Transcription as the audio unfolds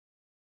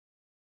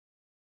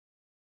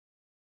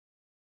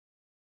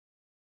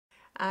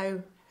I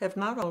have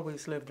not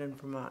always lived in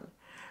Vermont.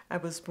 I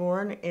was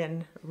born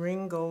in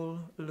Ringgold,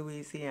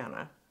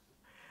 Louisiana,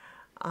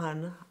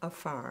 on a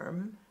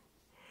farm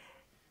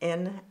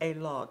in a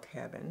log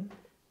cabin.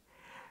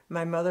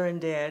 My mother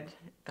and dad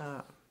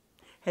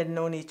had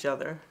known each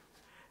other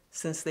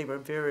since they were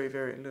very,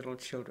 very little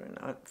children,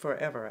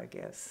 forever, I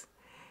guess.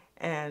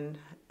 And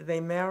they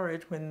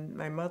married when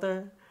my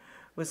mother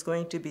was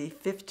going to be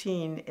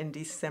 15 in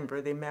December.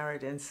 They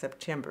married in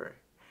September.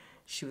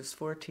 She was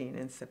 14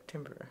 in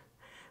September.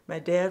 My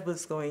dad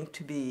was going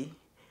to be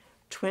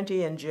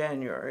 20 in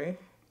January,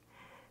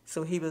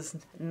 so he was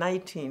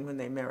 19 when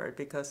they married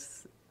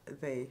because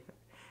they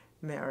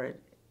married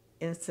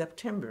in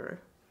September,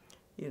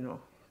 you know,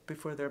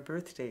 before their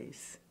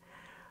birthdays.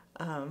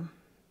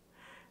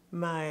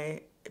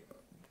 My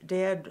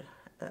dad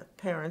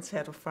parents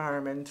had a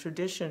farm, and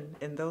tradition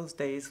in those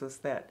days was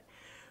that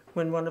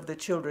when one of the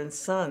children's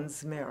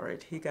sons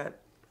married, he got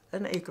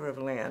an acre of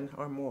land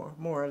or more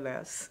or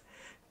less,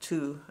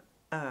 to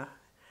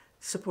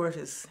support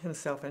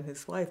himself and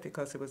his wife,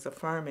 because it was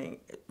a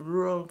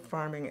rural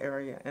farming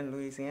area in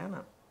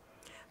Louisiana.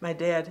 My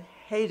dad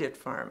hated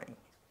farming,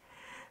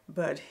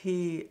 but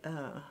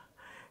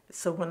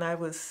so when I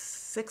was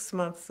 6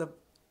 months of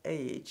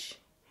age,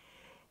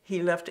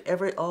 he left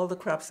all the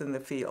crops in the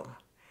field,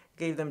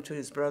 gave them to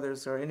his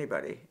brothers or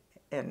anybody,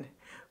 and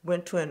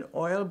went to an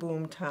oil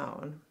boom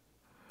town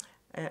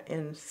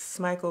in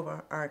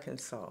Smackover,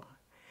 Arkansas.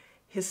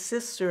 His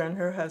sister and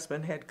her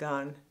husband had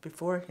gone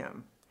before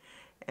him,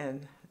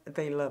 and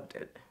they loved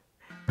it.